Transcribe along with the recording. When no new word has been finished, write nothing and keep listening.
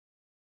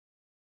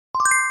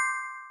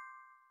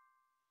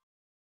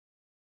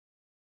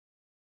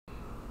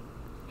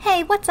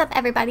Hey, what's up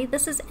everybody?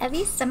 This is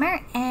Evie Simmer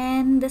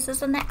and this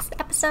is the next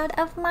episode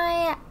of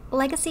my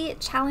Legacy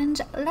Challenge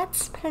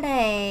Let's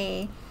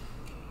Play.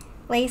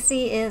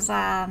 Lacey is,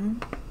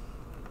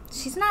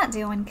 she's not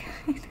doing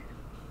good.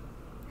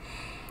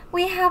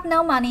 We have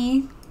no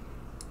money.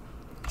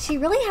 She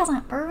really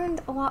hasn't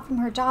earned a lot from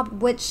her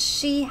job, which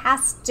she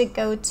has to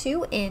go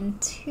to in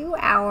 2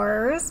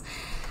 hours.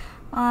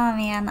 Oh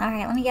man,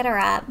 alright, let me get her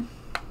up.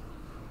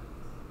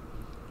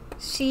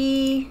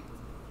 She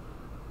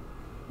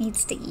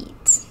needs to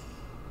eat.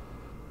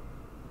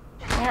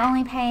 They're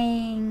only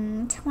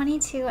paying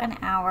 $22 an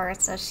hour,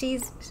 so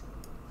she's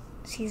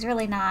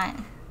really not.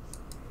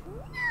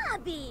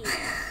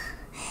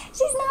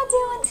 She's not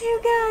doing too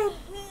good.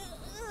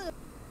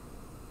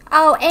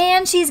 Oh,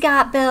 and she's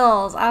got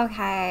bills.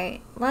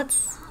 Okay,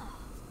 let's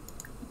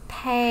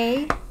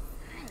pay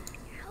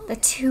the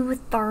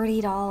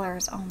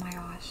 $230. Oh my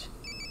gosh.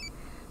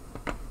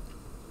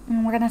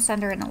 And we're gonna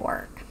send her into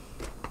work.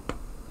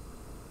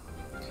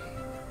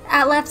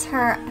 That left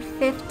her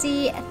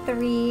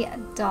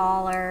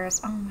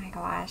 $53. Oh my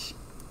gosh.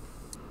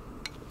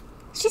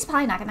 She's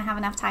probably not gonna have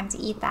enough time to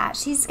eat that.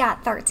 She's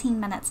got 13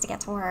 minutes to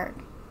get to work.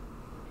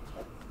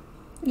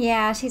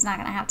 Yeah, she's not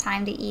gonna have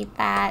time to eat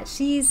that.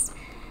 She's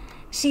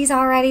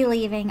already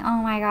leaving.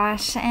 Oh my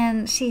gosh.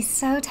 And she's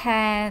so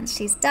tense.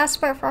 She's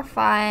desperate for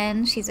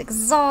fun. She's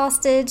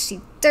exhausted.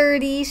 She's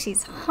dirty.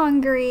 She's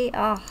hungry.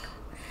 Ugh.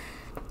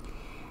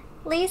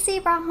 Lacey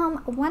brought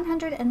home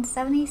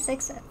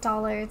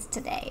 $176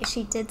 today.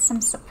 She did some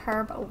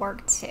superb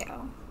work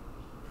too.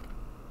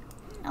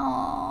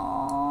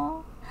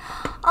 Oh,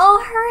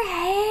 her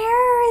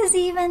hair is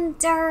even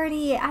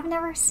dirty. I've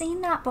never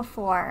seen that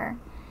before.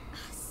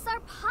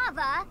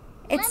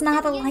 It's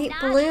not a light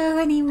blue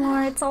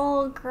anymore. It's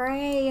all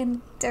gray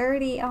and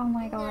dirty. Oh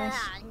my gosh.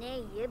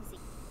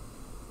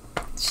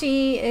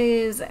 She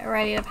is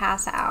ready to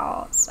pass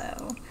out,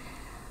 so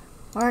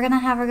we're gonna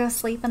have her go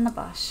sleep in the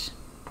bush.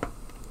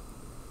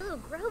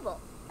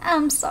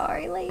 I'm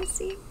sorry,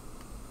 Lacey.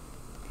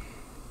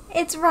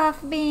 It's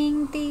rough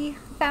being the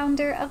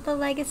founder of the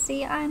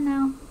legacy, I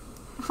know.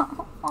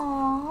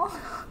 Aww.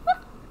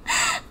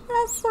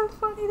 That's so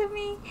funny to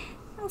me.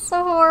 That's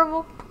so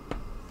horrible.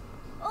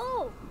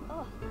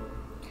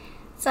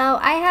 So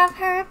I have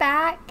her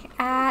back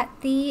at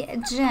the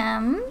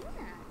gym.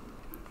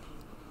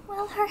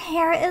 Well, her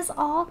hair is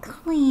all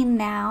clean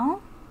now.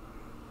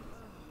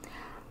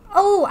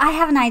 Oh, I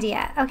have an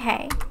idea.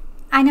 Okay.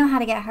 I know how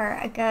to get her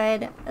a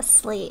good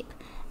sleep.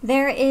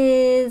 There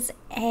is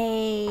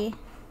a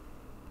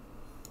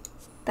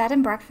bed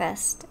and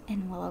breakfast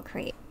in Willow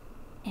Creek,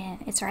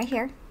 and it's right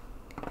here.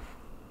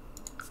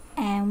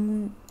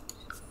 And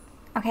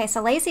okay,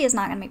 so Lacey is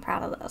not going to be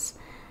proud of this,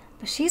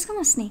 but she's going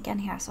to sneak in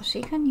here so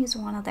she can use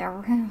one of their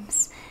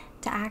rooms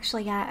to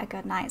actually get a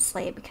good night's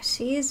sleep because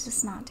she is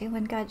just not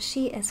doing good.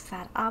 She is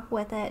fed up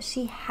with it.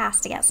 She has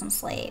to get some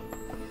sleep.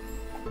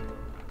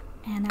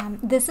 And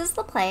this is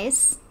the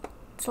place.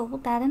 It's a little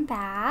bed and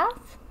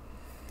bath.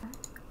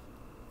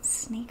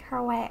 Sneak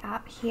her way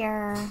up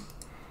here,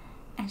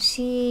 and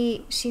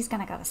she's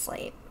gonna go to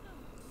sleep.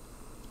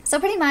 So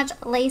pretty much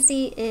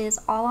Lacey is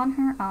all on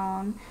her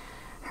own.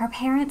 Her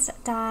parents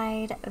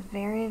died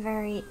very,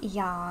 very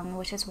young,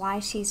 which is why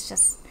she's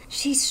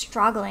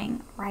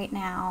struggling right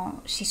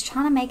now. She's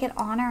trying to make it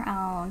on her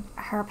own.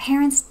 Her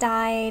parents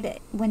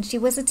died when she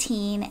was a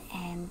teen,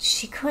 and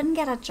she couldn't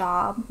get a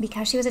job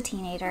because she was a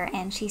teenager,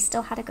 and she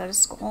still had to go to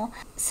school.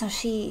 So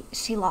she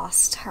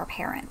lost her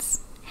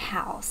parents'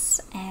 house.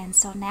 And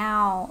so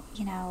now,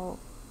 you know,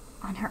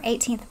 on her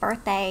 18th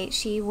birthday,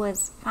 she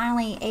was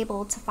finally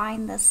able to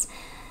find this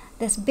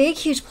big,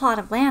 huge plot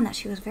of land that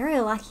she was very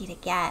lucky to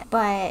get.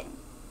 But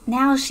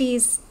now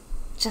she's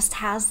just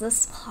has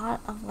this plot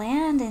of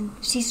land, and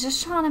she's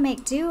just trying to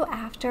make do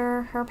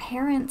after her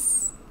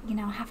parents, you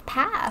know, have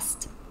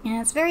passed. And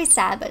it's very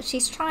sad, but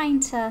she's trying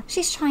to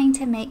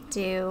make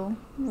do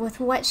with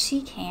what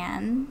she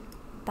can.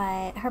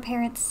 But her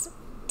parents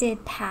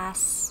did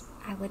pass,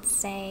 I would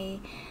say,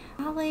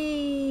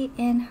 probably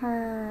in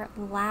her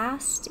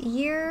last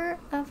year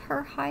of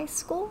her high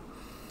school.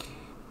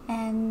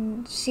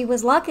 And she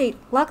was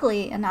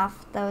luckily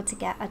enough though to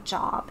get a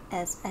job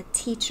as a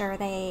teacher.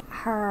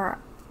 Her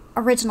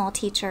original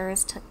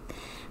teachers took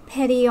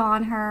pity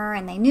on her,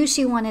 and they knew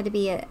she wanted to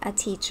be a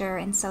teacher,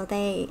 and so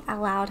they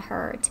allowed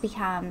her to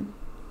become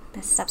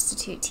the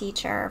substitute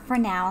teacher for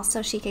now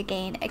so she could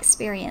gain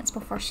experience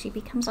before she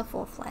becomes a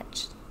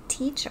full-fledged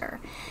teacher.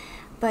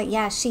 But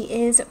yeah, she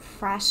is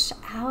fresh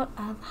out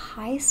of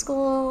high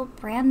school,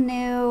 brand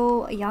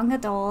new, young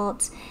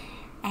adult,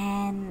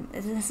 and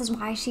this is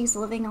why she's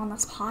living on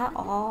this plot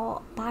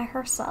all by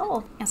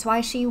herself. That's why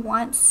she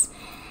wants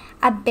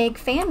a big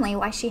family,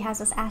 why she has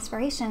this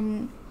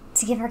aspiration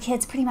to give her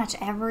kids pretty much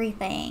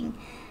everything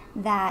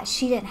that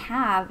she didn't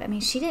have. I mean,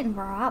 she didn't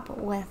grow up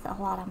with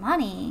a lot of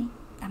money.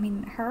 I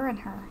mean, her and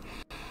her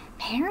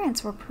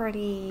parents were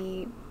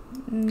pretty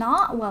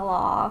not well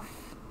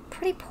off,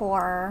 pretty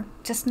poor,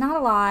 just not a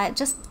lot,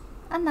 just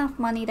enough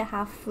money to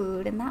have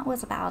food, and that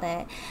was about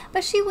it.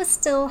 But she was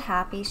still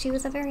happy. She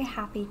was a very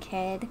happy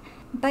kid.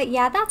 But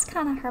yeah, that's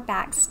kind of her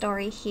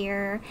backstory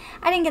here.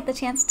 I didn't get the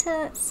chance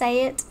to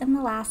say it in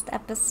the last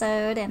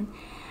episode, and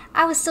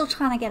I was still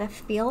trying to get a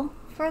feel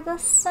for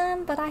this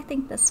sim, but I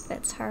think this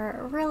fits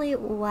her really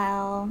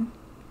well.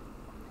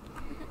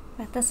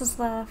 But this is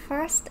the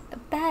first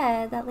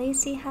bed that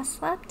Lacey has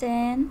slept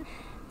in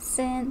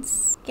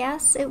since,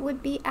 guess it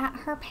would be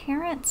at her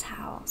parents'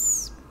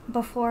 house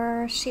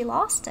before she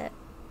lost it.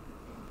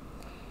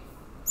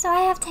 So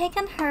I have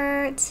taken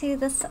her to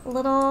this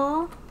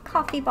little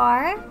coffee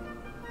bar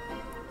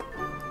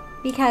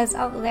because,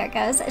 oh, there it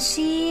goes.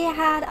 She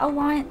had a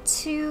want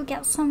to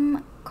get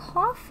some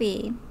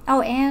coffee.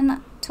 Oh,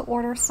 and to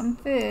order some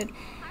food.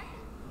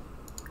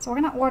 So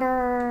we're gonna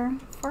order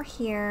for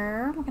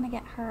here. We're gonna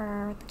get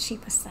her the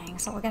cheapest thing.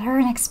 So we'll get her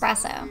an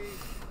espresso.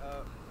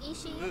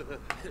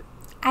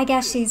 I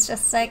guess she's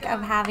just sick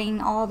of having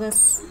all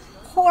this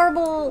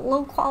horrible,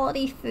 low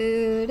quality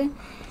food.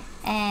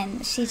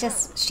 And she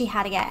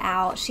had to get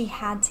out. She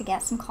had to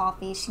get some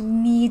coffee. She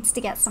needs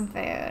to get some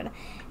food.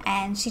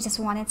 And she just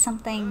wanted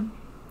something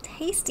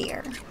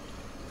tastier.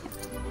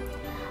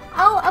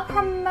 Oh, a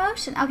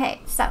promotion.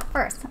 Okay, so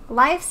first,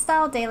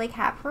 lifestyle daily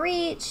cap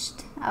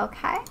reached.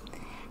 Okay.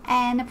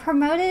 And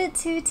promoted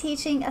to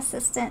teaching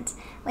assistant.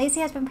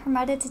 Lacey has been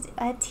promoted to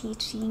a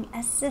teaching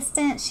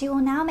assistant. She will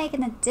now make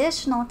an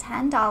additional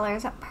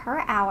 $10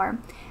 per hour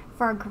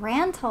for a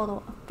grand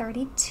total of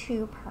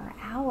 $32 per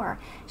hour.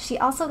 She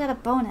also got a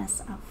bonus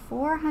of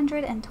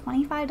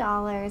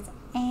 $425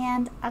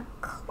 and a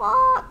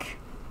clock.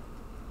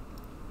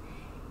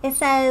 It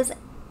says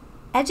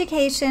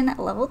education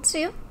level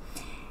 2.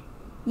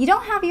 You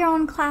don't have your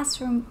own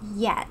classroom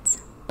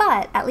yet,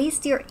 but at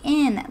least you're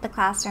in the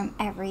classroom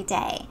every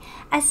day.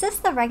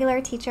 Assist the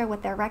regular teacher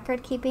with their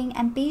record keeping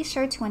and be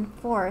sure to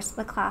enforce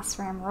the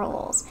classroom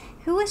rules.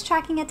 Who is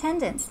tracking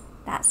attendance?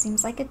 That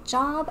seems like a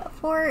job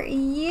for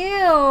you.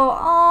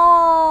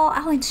 Oh,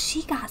 and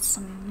she got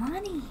some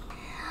money.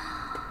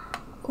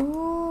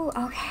 Ooh,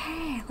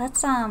 okay.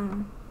 Let's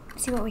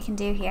see what we can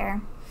do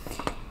here.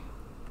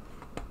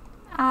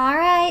 All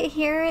right,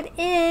 here it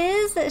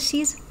is.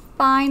 She's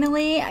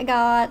finally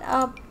got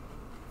a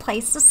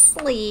place to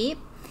sleep.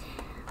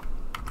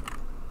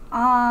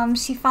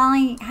 She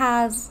finally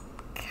has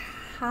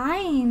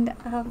kind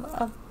of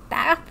a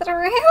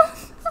bathroom.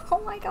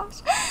 Oh my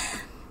gosh.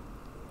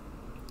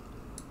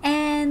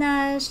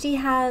 And she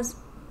has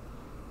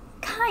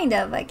kind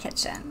of a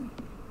kitchen.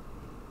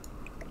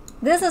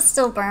 This is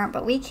still burnt,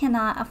 but we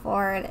cannot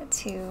afford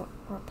to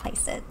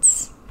replace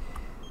it.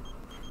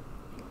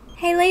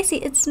 Hey Lacey,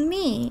 it's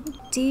me.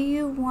 Do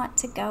you want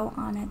to go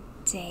on a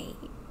date?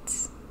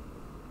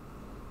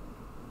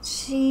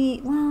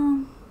 She's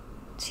not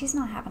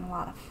having a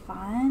lot of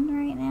fun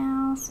right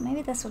now, so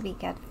maybe this would be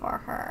good for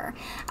her.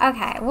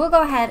 Okay, we'll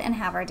go ahead and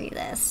have her do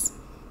this.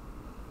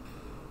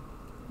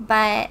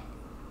 But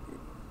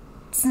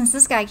since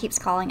this guy keeps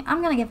calling,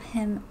 I'm gonna give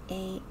him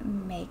a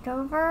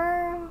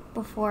makeover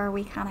before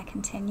we kind of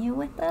continue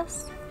with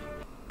this.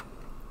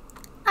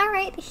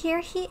 Alright, here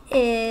he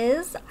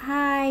is.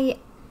 I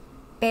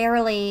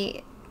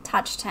barely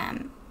touched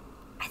him.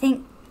 I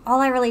think all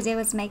I really did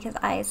was make his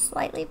eyes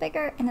slightly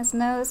bigger and his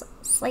nose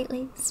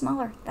slightly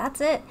smaller. That's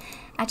it.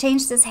 I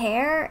changed his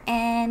hair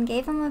and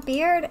gave him a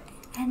beard,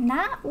 and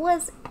that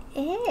was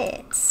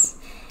it.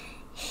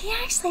 He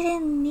actually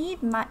didn't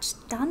need much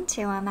done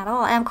to him at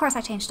all. And of course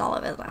I changed all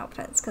of his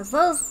outfits because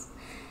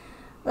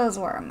those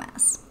were a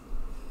mess.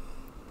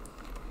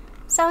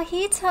 So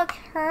he took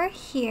her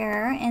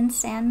here in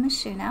San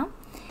Myshuno.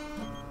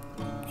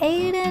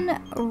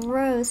 Aiden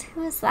Rose,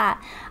 who is that?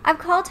 I've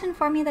called to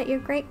inform you that your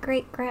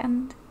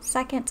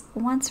great-great-grand-second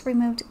once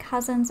removed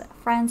cousin's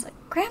friend's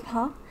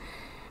grandpa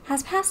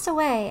has passed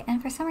away and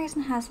for some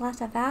reason has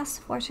left a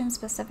vast fortune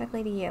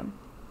specifically to you.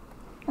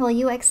 Will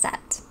you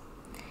accept?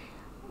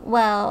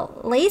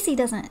 Well, Lacey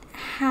doesn't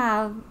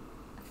have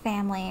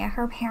family.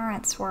 Her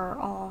parents were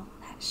all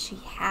that she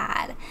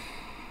had.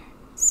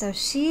 So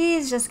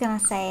she's just gonna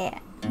say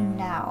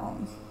no.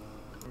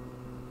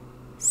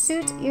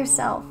 Suit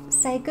yourself.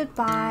 Say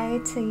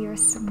goodbye to your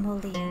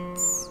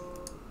simoleons.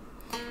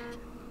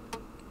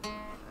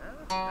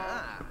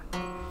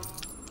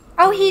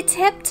 Oh, he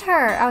tipped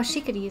her. Oh,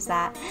 she could use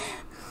that.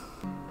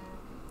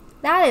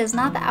 That is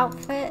not the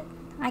outfit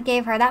I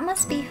gave her. That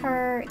must be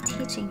her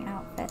teaching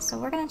outfit. So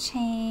we're going to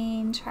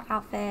change her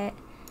outfit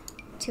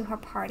to her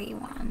party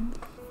one.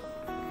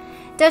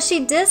 Does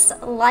she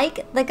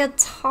dislike the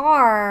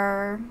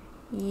guitar?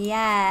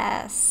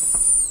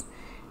 Yes.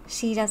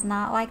 She does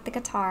not like the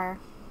guitar.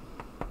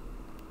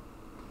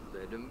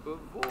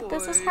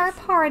 This is her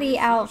party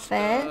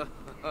outfit.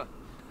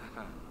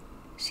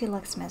 She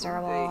looks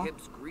miserable.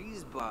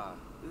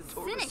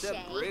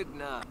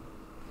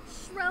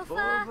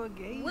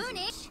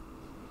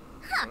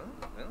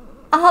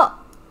 Oh,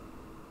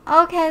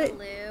 okay.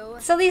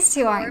 So these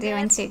two aren't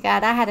doing too good.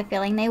 I had a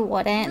feeling they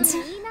wouldn't.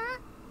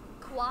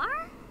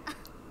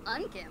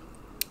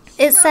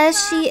 It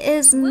says she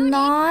is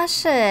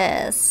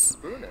nauseous.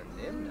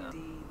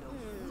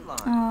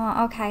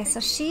 Oh, okay, so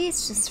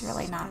she's just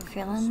really not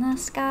feeling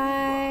this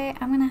guy.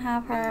 I'm gonna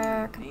have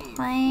her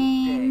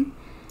complain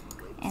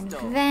and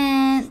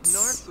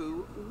vent.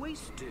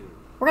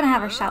 We're gonna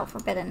have her shout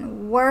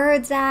forbidden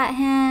words at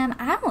him.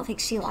 I don't think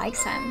she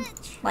likes him.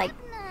 Like,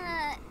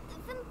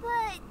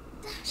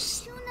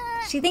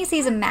 she thinks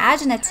he's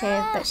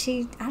imaginative, but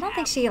I don't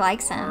think she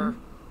likes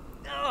him.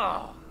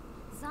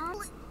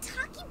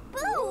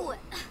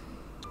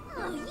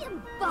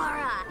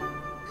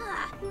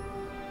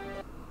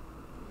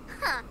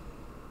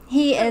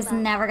 He is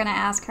never gonna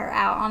ask her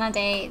out on a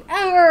date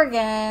ever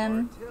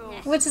again,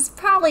 which is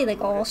probably the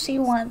goal she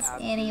wants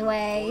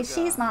anyway.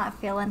 She's not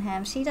feeling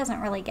him. She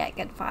doesn't really get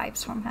good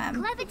vibes from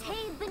him.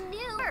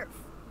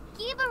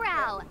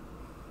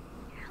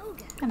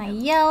 Gonna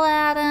yell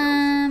at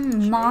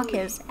him, mock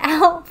his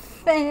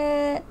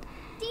outfit,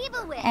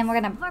 and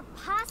we're gonna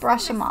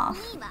brush him off.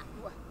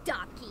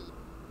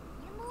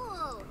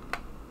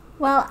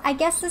 Well, I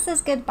guess this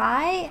is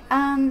goodbye.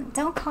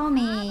 Don't call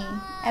me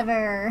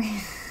ever.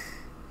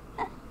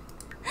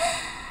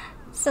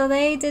 So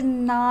they did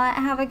not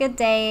have a good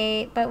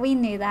date, but we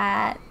knew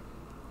that.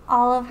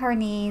 All of her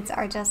needs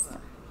are just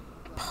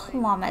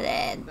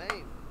plummeted.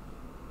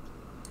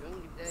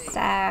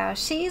 So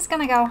she's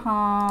gonna go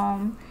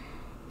home.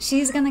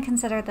 She's gonna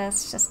consider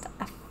this just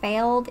a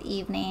failed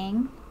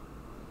evening.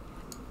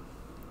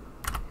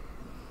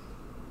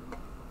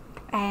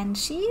 And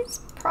she's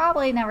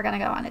probably never gonna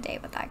go on a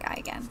date with that guy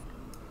again.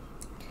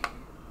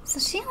 So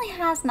she only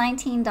has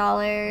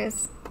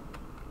 $19.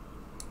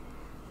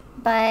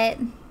 But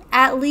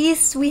at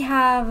least we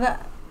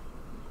have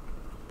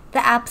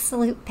the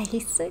absolute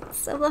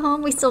basics of the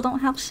home. We still don't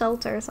have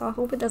shelter, so I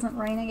hope it doesn't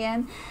rain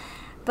again.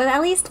 But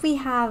at least we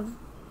have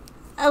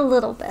a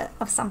little bit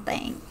of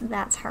something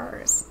that's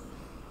hers.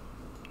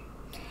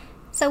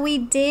 So we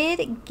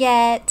did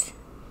get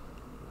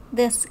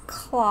this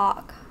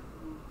clock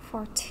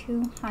for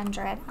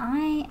 $200.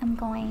 I am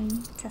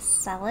going to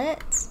sell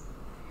it.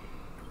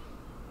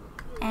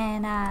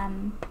 And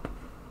I'm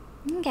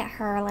gonna get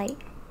her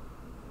like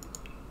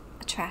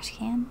a trash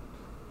can.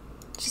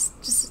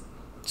 Just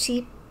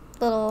cheap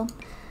little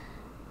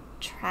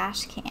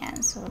trash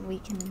can so we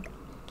can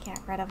get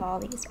rid of all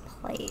these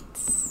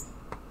plates.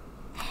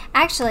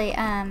 Actually,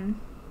 it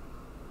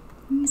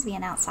needs to be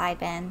an outside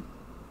bin.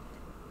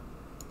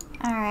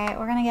 Alright,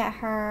 we're gonna get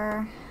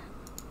her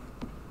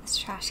this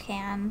trash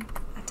can.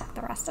 I took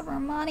the rest of her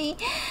money,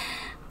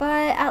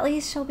 but at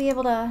least she'll be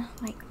able to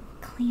like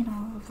clean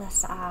all of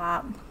this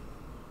up.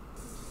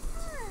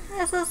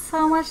 This is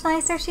so much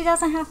nicer. She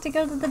doesn't have to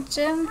go to the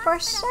gym for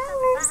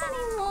showers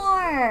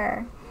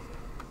anymore.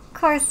 Of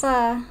course,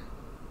 I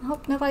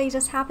hope nobody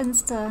just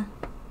happens to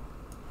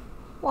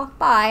walk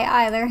by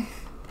either.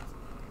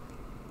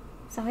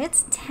 So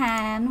it's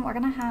 10. We're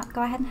gonna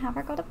go ahead and have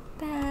her go to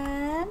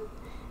bed.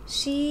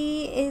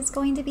 She is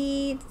going to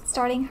be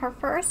starting her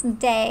first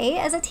day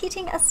as a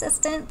teaching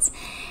assistant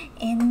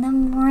in the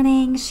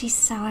morning. She's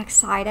so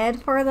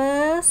excited for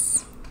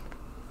this.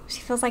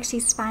 She feels like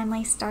she's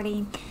finally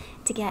starting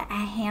to get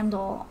a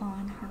handle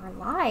on her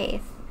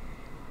life.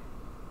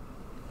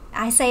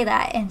 I say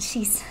that and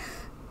she's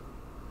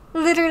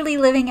literally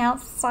living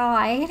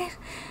outside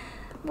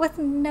with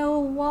no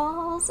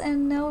walls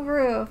and no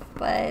roof,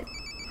 but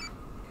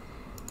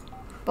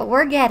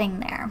we're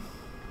getting there.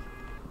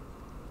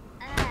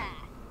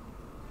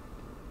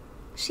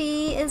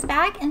 She is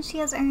back and she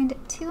has earned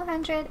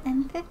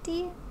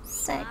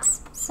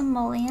 256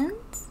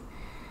 simoleons.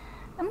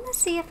 I'm gonna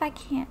see if I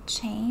can't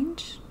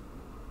change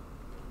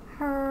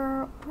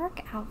her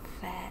work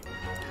outfit.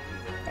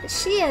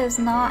 She is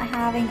not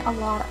having a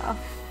lot of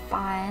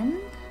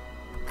fun.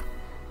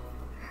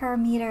 Her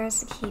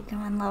meters keep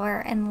going lower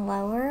and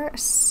lower,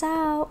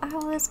 so I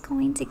was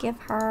going to give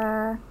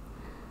her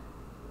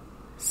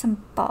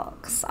some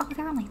books. Oh,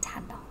 they're only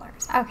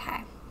 $10. Okay.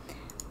 I'm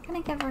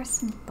gonna give her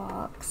some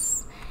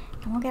books.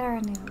 And we'll get her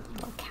a new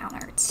little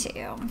counter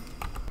too.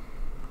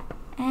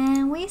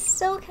 And we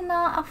still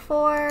cannot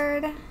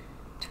afford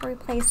to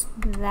replace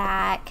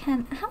that.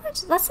 How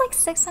much? That's like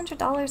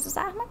 $600. Is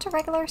that how much a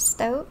regular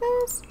stove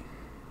is?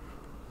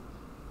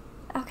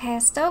 Okay,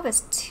 a stove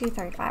is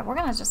 $235. We're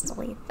gonna just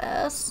delete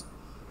this.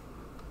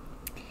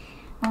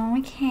 When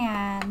we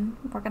can,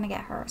 we're gonna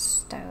get her a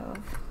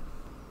stove.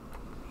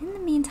 In the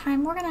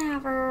meantime, we're gonna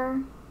have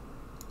her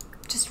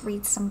just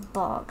read some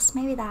books.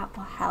 Maybe that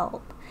will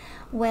help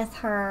with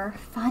her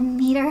fun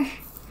meter.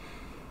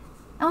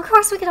 And of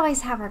course we could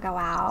always have her go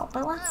out,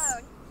 but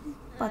let's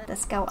let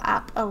this go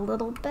up a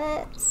little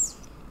bit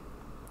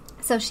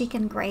so she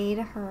can grade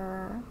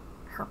her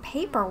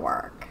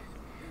paperwork.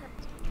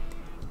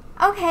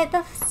 Okay,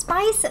 the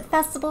Spice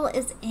Festival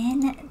is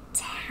in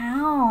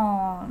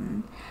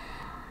town.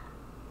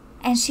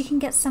 And she can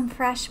get some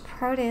fresh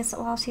produce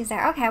while she's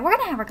there. Okay, we're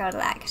gonna have her go to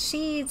that because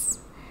she's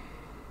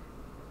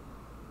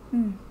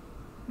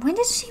when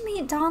did she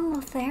meet Don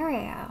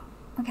Lothario?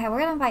 Okay, we're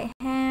gonna invite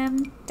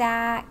him,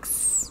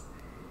 Dax,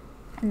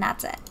 and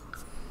that's it.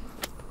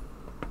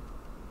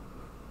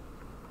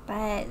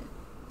 But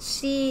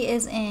she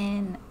is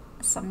in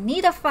some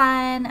Nita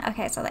fun.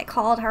 Okay, so they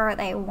called her.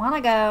 They want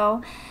to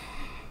go.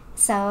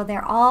 So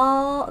they're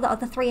all,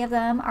 the three of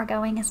them are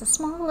going as a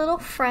small little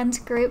friend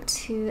group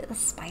to the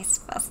Spice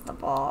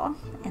Festival.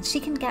 And she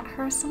can get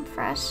her some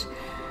fresh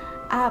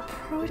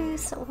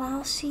produce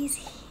while she's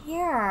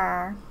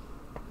here.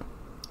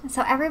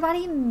 So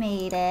everybody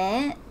made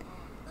it.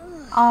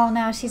 Oh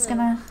no, she's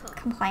gonna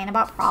complain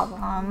about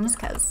problems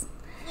because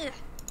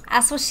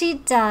that's what she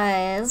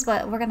does.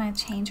 But we're gonna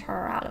change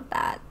her out of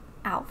that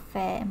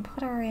outfit and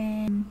put her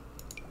in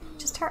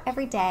just her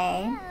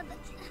everyday.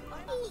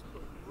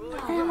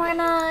 And we're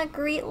gonna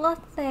greet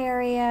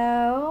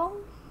Lothario.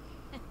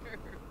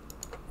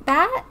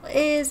 That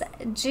is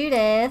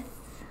Judith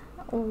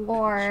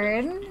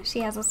Ward. She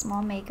has a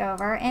small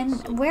makeover.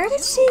 And where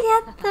did she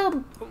get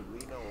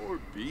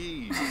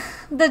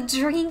the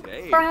drink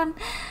from?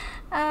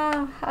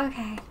 Oh,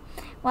 okay.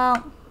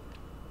 Well,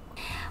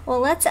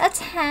 let's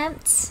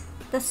attempt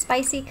the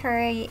spicy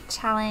curry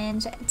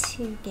challenge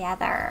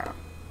together.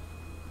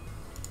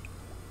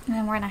 And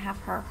then we're gonna have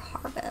her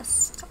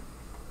harvest.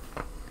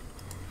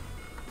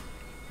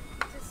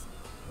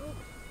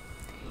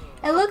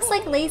 It looks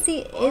like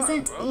Lacey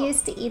isn't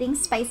used to eating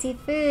spicy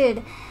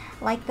food,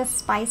 like the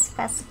Spice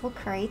Festival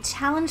Curry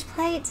Challenge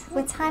Plate.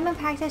 With time and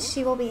practice,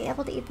 she will be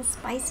able to eat the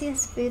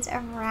spiciest foods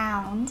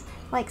around,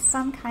 like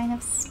some kind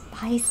of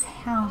spice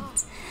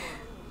hound.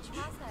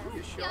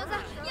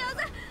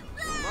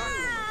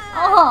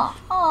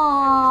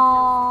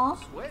 Oh,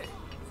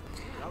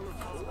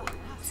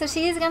 so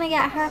she's gonna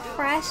get her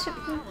fresh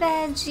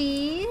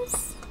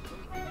veggies.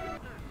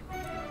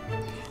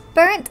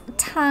 Burnt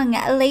tongue.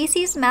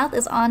 Lacey's mouth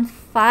is on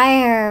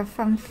fire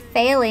from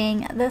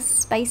failing the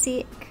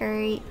spicy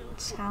curry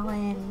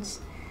challenge.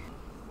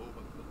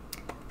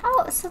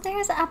 Oh, so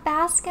there's a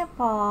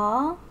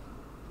basketball.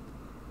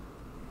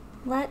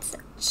 Let's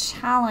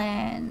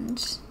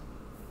challenge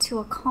to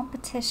a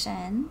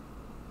competition.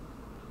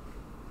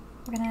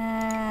 We're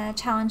gonna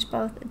challenge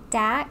both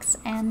Dax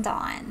and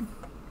Dawn.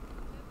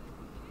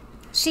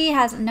 She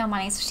has no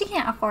money, so she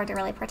can't afford to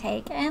really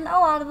partake in a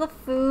lot of the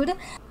food.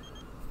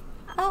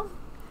 Oh,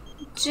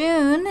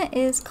 June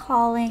is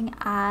calling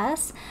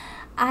us.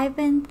 I've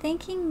been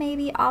thinking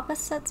maybe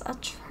opposites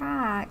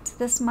attract.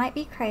 This might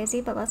be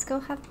crazy, but let's go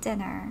have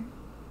dinner.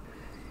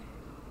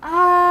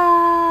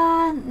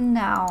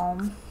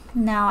 No.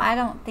 No, I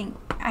don't think,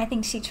 I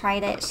think she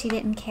tried it. She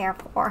didn't care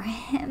for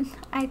him.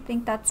 I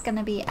think that's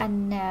gonna be a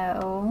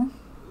no.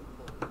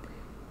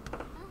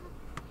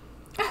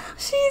 Oh,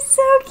 she's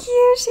so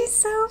cute. She's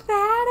so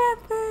bad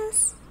at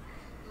this.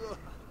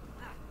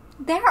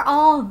 They're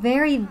all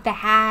very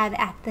bad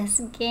at this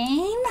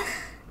game.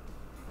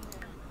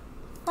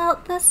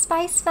 Well, the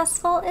Spice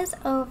Festival is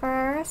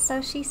over,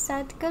 so she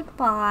said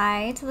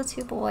goodbye to the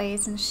two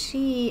boys and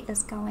she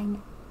is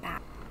going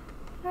back.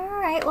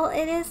 Alright, well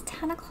it is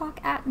 10 o'clock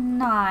at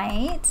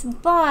night,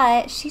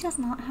 but she does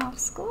not have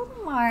school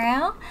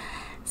tomorrow.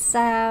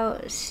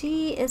 So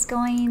she is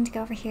going to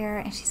go over here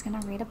and she's going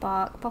to read a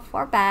book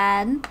before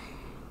bed.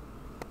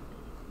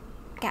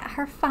 Get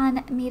her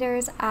fun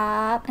meters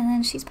up, and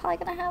then she's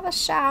probably gonna have a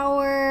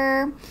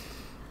shower,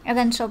 and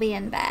then she'll be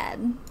in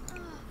bed.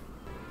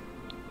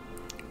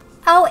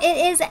 Oh, it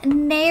is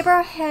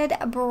Neighborhood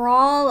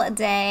Brawl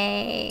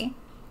Day.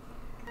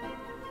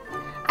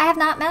 I have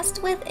not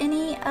messed with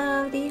any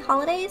of the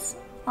holidays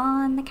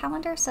on the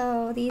calendar,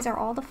 so these are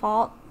all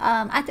default.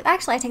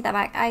 Actually, I take that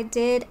back. I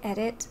did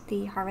edit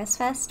the Harvest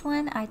Fest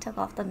one. I took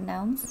off the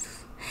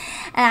gnomes,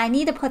 and I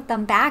need to put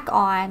them back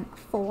on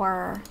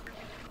for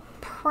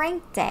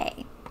Prank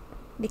Day,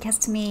 because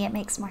to me it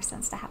makes more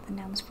sense to have the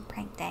gnomes for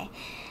Prank Day.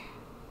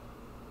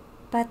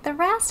 But the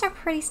rest are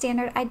pretty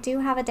standard. I do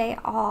have a day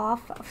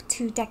off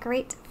to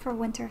decorate for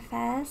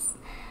Winterfest.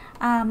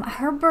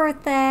 Her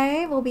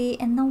birthday will be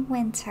in the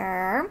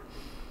winter.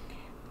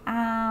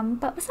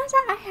 But besides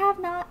that, I have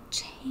not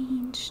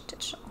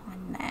changed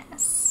on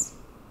this.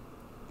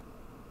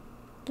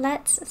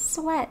 Let's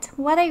sweat.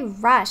 What a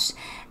rush.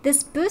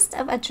 This boost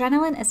of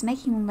adrenaline is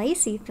making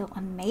Lacey feel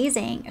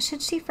amazing.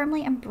 Should she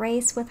firmly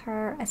embrace with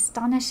her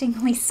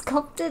astonishingly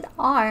sculpted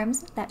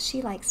arms that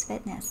she likes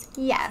fitness?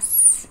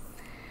 Yes.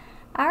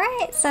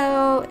 Alright,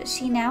 so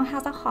she now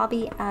has a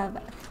hobby of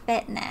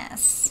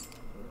fitness.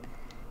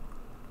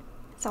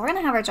 So we're going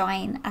to have her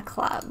join a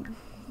club,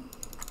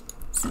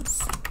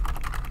 since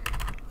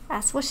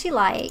that's what she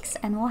likes,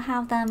 and we'll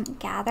have them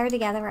gather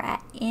together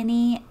at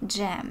any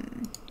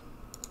gym.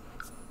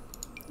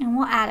 And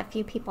we'll add a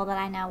few people that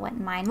I know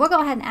wouldn't mind. We'll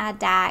go ahead and add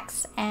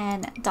Dax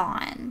and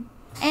Dawn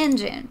and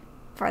June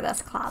for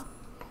this club.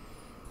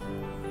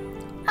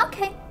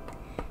 Okay,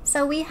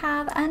 so we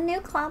have a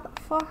new club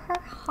for her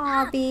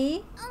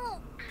hobby.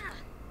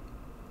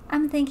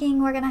 I'm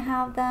thinking we're gonna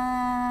have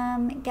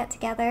them get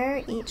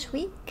together each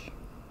week.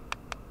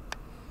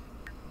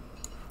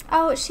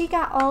 Oh, she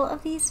got all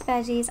of these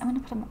veggies. I'm gonna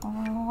put them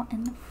all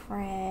in the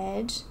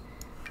fridge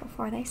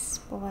before they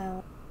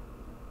spoil.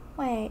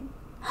 Wait.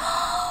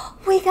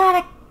 We got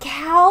a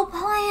cow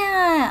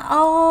plant.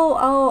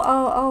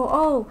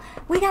 Oh.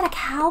 We got a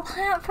cow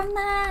plant from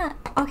that.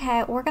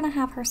 Okay, we're gonna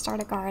have her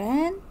start a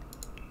garden.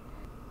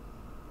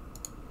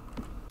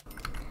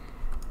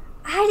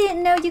 I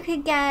didn't know you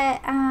could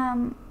get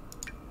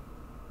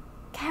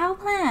cow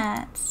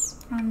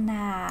plants from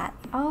that.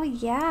 Oh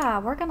yeah,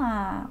 we're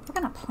gonna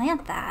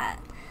plant that.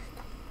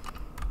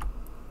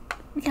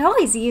 We could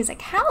always use a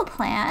cow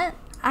plant.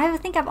 I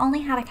think I've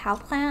only had a cow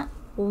plant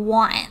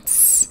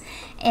once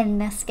in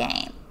this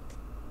game.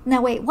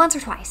 No, wait, once or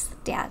twice.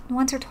 Yeah,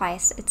 once or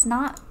twice. It's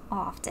not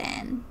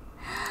often.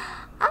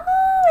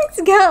 Oh,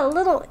 it's got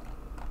little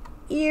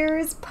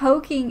ears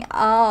poking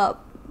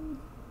up.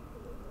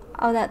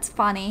 Oh, that's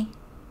funny.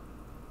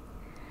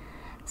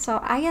 So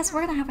I guess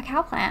we're gonna have a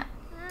cow plant.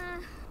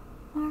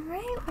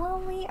 Alright, well,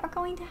 we are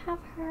going to have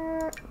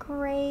her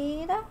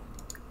grade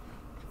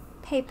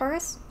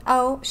papers.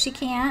 Oh, she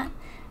can't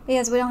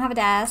because we don't have a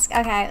desk.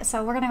 Okay,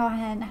 so we're gonna go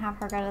ahead and have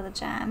her go to the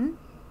gym.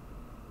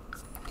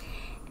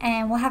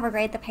 And we'll have her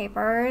grade the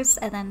papers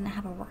and then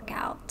have a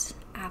workout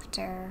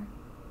after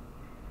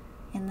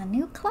in the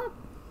new club.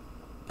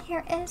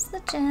 Here is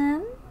the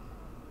gym.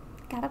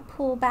 Got a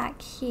pool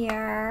back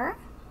here.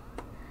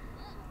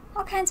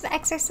 All kinds of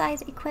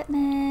exercise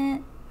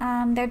equipment.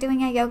 They're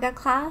doing a yoga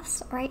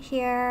class right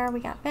here. We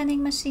got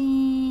vending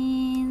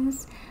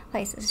machines,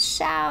 places to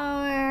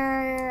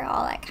shower,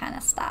 all that kind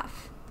of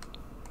stuff.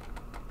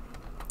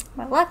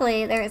 But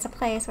luckily, there is a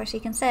place where she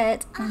can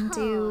sit and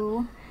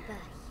do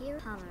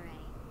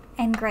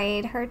and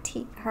grade her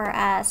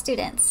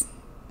students'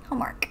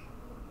 homework.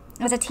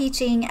 As a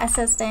teaching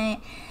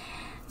assistant,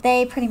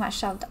 they pretty much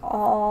shoved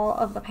all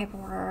of the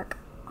paperwork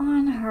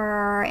on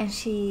her, and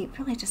she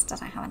really just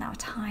doesn't have enough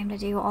time to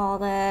do all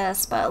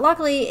this. But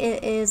luckily,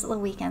 it is the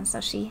weekend,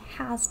 so she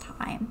has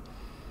time.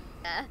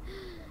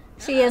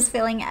 She is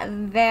feeling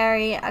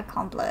very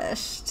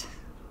accomplished.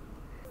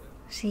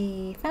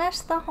 She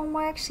finished the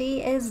homework.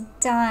 She is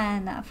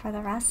done for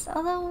the rest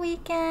of the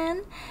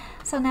weekend.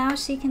 So now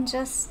she can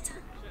just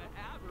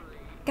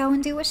go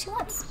and do what she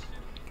wants.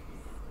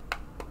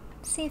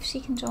 See if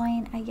she can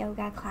join a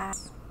yoga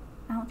class.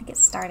 I don't think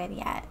it's started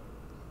yet.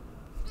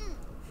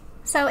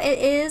 So it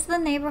is the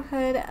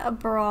neighborhood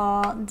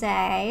brawl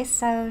day.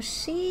 So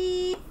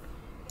she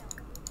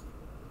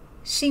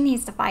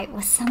needs to fight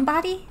with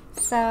somebody.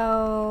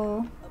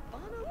 So,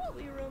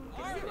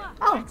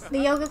 oh, the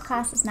yoga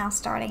class is now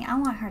starting. I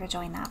want her to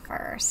join that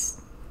first.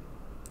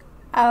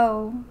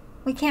 Oh,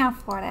 we can't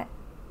afford it.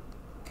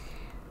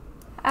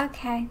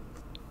 Okay.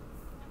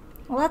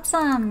 Let's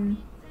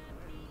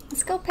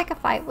go pick a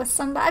fight with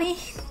somebody.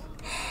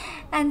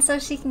 And so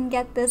she can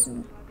get this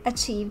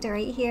achieved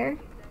right here.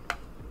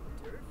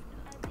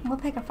 We'll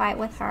pick a fight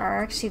with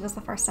her. She was the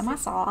first one I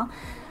saw.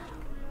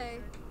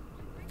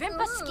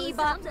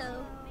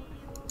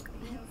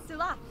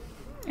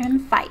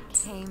 And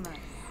fight.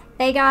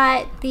 They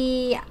got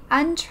the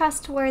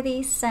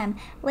untrustworthy sim.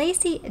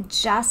 Lacey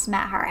just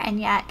met her and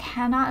yet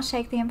cannot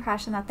shake the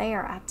impression that they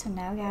are up to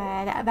no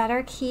good.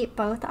 Better keep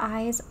both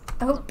eyes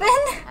open.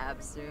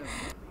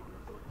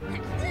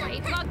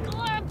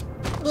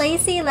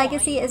 Lacey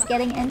Legacy is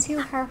getting into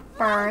her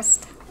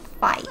first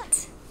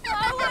fight.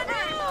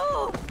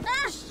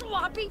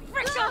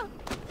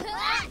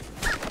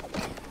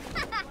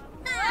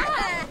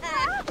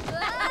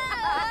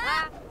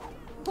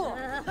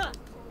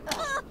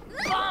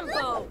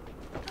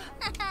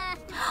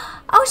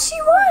 Oh, she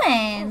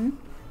won!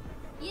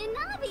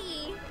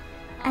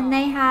 And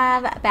they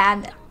have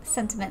bad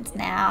sentiments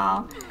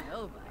now.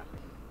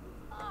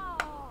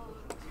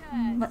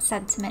 What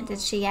sentiment did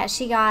she get?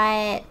 She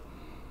got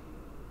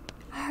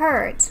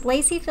hurt.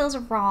 Lacey feels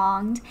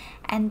wronged,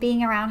 and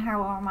being around her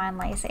will remind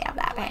Lacey of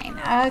that pain.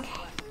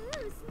 Okay.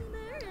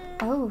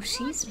 Oh,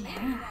 she's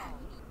mad.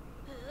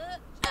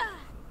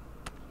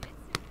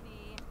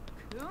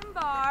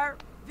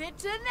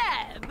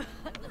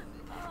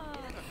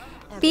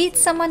 Beat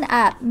someone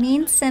up.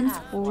 Mean Sims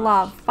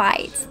love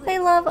fights. They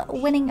love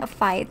winning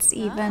fights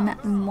even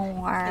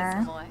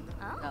more.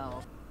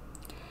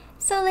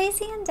 So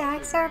Lacey and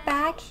Dax are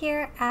back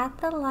here at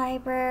the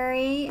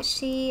library.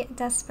 She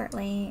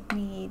desperately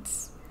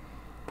needs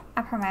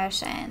a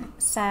promotion.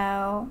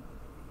 So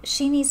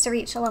she needs to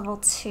reach a level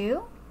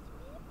 2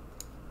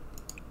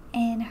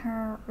 in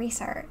her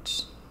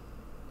research.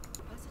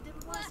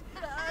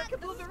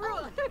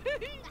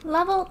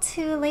 Level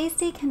 2,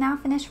 Lacey can now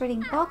finish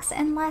reading books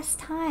in less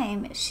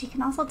time. She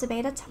can also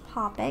debate a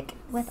topic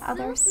with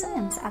other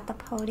Sims at the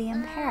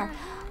podium pair.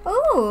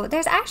 Ooh,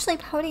 there's actually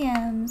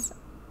podiums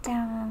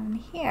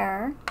down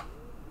here.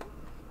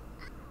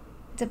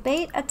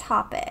 Debate a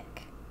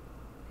topic.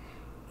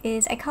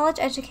 Is a college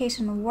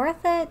education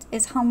worth it?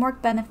 Is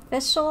homework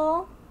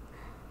beneficial?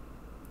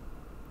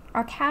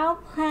 Are cow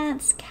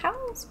plants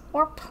cows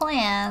or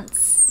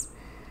plants?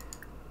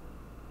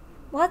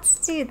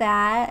 Let's do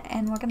that,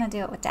 and we're gonna do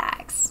it with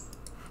Dax.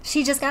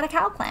 She just got a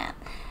cow plant,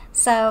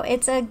 so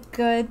it's a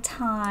good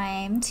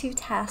time to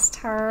test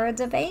her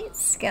debate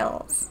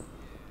skills.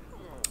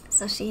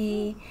 So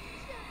she's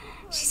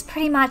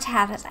pretty much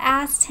has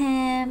asked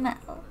him,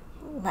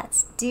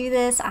 let's do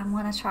this, I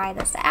want to try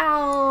this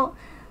out.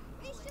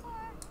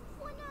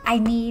 I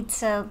need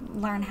to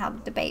learn how to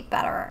debate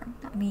better.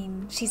 I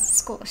mean,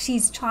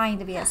 she's trying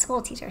to be a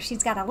school teacher.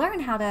 She's got to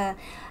learn how to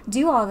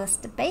do all this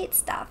debate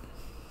stuff.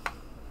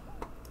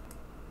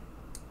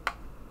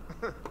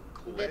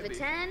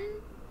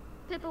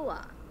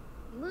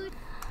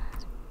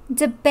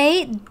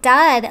 Debate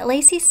dud.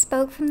 Lacey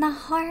spoke from the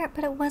heart,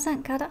 but it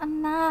wasn't good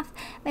enough.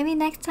 Maybe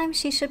next time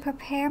she should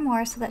prepare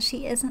more so that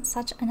she isn't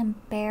such an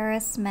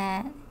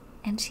embarrassment.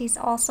 And she's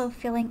also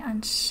feeling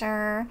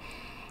unsure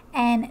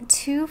and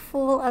too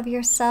full of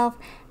yourself.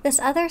 This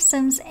other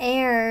Sim's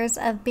airs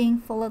of being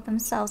full of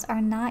themselves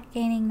are not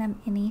gaining them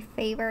any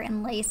favor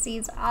in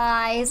Lacey's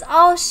eyes.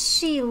 Oh,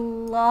 she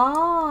lost.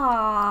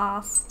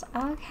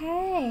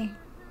 Okay.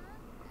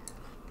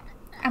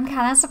 I'm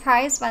kind of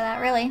surprised by that,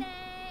 really.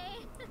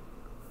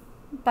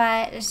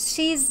 But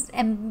she's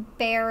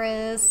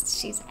embarrassed.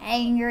 She's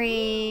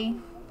angry.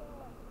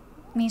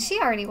 I mean, she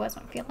already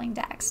wasn't feeling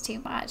Dax too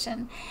much.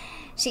 And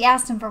she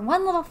asked him for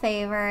one little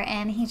favor,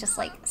 and he just,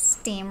 like,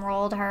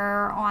 steamrolled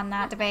her on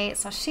that debate.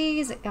 So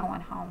she's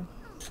going home.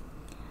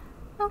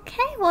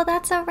 Okay, well,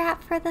 that's a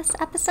wrap for this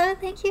episode.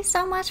 Thank you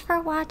so much for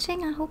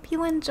watching. I hope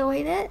you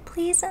enjoyed it.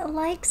 Please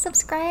like,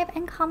 subscribe,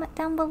 and comment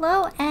down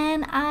below.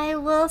 And I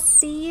will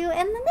see you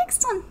in the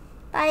next one.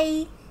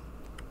 Bye.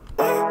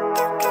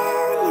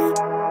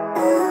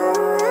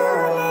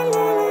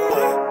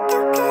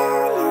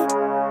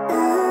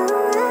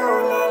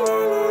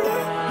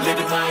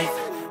 Living life